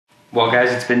Well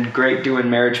guys, it's been great doing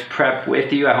marriage prep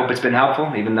with you. I hope it's been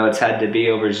helpful, even though it's had to be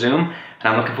over Zoom. And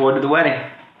I'm looking forward to the wedding.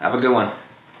 Have a good one.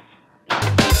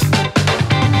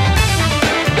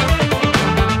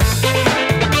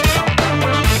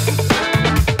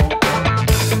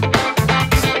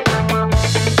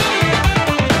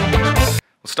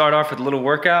 We'll start off with a little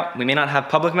workout. We may not have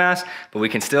public mass, but we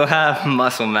can still have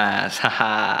muscle mass.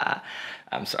 Haha.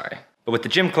 I'm sorry. But with the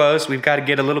gym closed, we've got to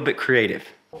get a little bit creative.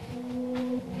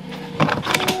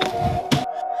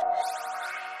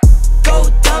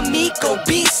 Go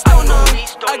beast on them.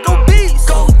 I go beast.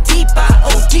 Go deep, I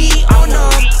OD on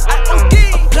them. I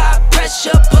OD. Apply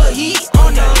pressure, put heat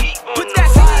on them. Put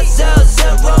that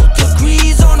 500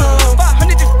 degrees on them.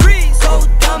 500 degrees. Go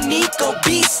dummy, go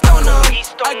beast on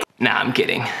them. Nah, I'm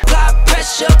kidding. Apply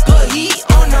pressure, put heat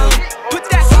on them. Put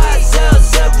that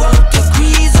 500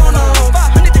 degrees on them.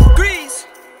 500 degrees.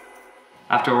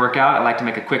 After a workout, I like to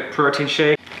make a quick protein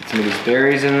shake. Get some of these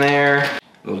berries in there. A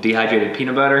little dehydrated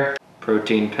peanut butter.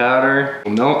 Protein powder,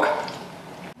 milk.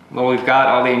 Well, we've got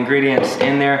all the ingredients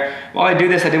in there. While I do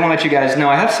this, I did want to let you guys know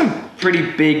I have some pretty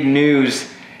big news.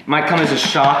 It might come as a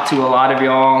shock to a lot of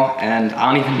y'all, and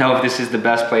I don't even know if this is the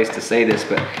best place to say this,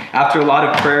 but after a lot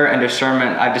of prayer and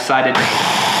discernment, I've decided.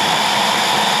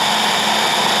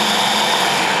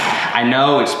 I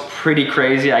know it's pretty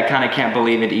crazy. I kind of can't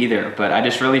believe it either, but I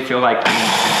just really feel like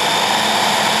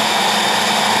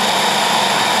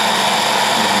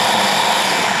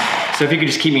so if you could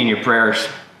just keep me in your prayers.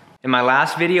 In my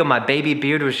last video, my baby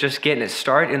beard was just getting its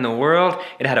start in the world.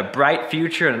 It had a bright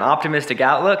future and an optimistic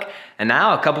outlook. And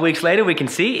now, a couple weeks later, we can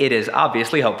see it is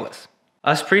obviously hopeless.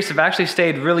 Us priests have actually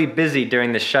stayed really busy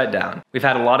during this shutdown. We've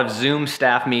had a lot of Zoom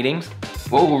staff meetings.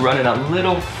 Whoa, we're running a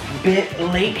little bit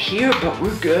late here, but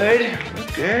we're good.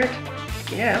 We're good.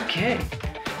 Yeah, okay.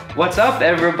 What's up,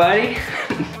 everybody?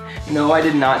 No, I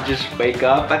did not just wake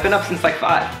up. I've been up since like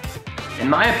 5. In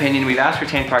my opinion, we've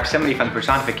ascertained proximity from the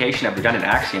personification of redundant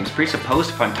axioms, presupposed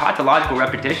upon tautological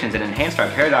repetitions, and enhanced our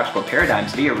paradoxical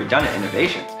paradigms via redundant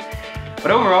innovations.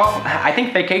 But overall, I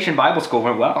think Vacation Bible School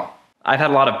went well. I've had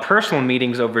a lot of personal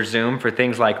meetings over Zoom for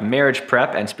things like marriage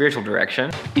prep and spiritual direction.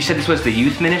 You said this was the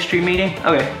youth ministry meeting?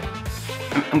 Okay,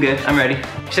 I'm good, I'm ready.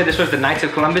 You said this was the Knights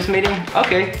of Columbus meeting?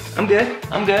 Okay, I'm good,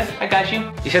 I got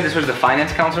you. You said this was the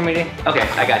finance council meeting? Okay,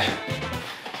 I got you.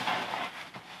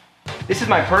 This is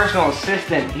my personal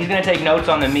assistant. He's gonna take notes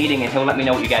on the meeting and he'll let me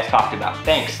know what you guys talked about.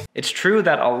 Thanks. It's true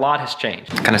that a lot has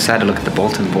changed. It's kind of sad to look at the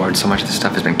bulletin board. So much of this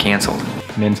stuff has been canceled.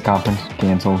 Men's conference,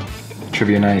 canceled.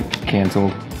 Trivia night,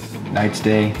 canceled. Knight's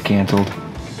Day, canceled.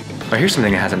 But here's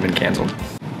something that hasn't been canceled.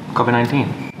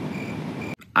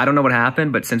 COVID-19. I don't know what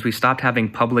happened, but since we stopped having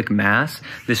public mass,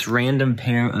 this random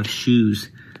pair of shoes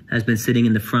has been sitting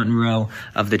in the front row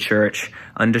of the church,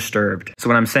 undisturbed. So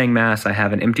when I'm saying mass, I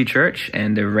have an empty church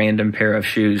and a random pair of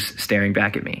shoes staring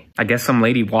back at me. I guess some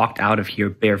lady walked out of here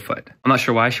barefoot. I'm not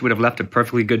sure why she would have left a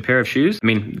perfectly good pair of shoes. I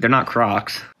mean, they're not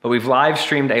Crocs. But we've live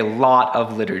streamed a lot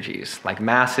of liturgies, like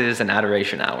masses and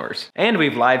adoration hours. And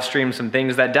we've live streamed some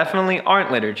things that definitely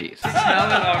aren't liturgies. I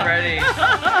smell it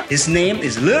already. His name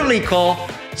is literally called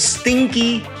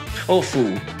Stinky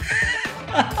Tofu.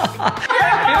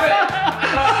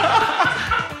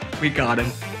 We got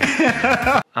him.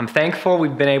 I'm thankful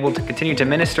we've been able to continue to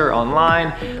minister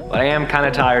online, but I am kind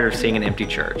of tired of seeing an empty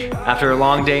church. After a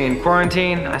long day in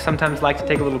quarantine, I sometimes like to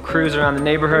take a little cruise around the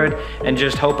neighborhood and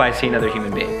just hope I see another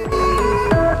human being.